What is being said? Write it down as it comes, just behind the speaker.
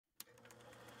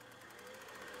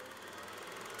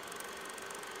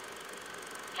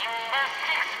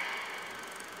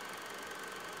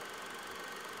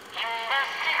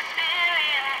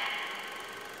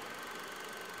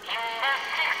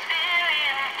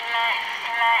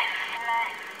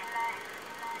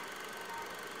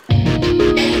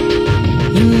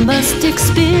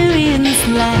Experience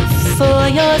life for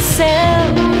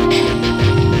yourself.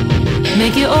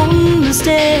 Make your own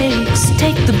mistakes,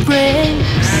 take the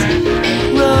breaks.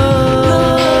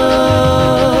 Roll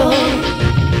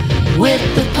with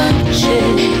the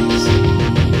punches.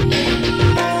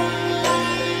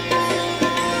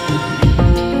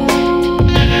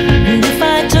 And if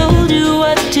I told you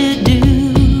what to do,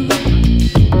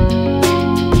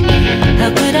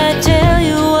 how could I tell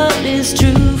you what is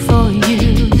true for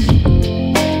you?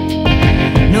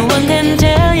 No one can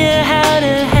tell you how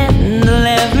to handle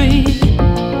every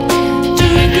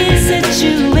tricky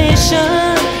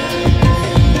situation.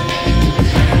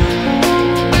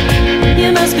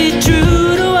 You must be true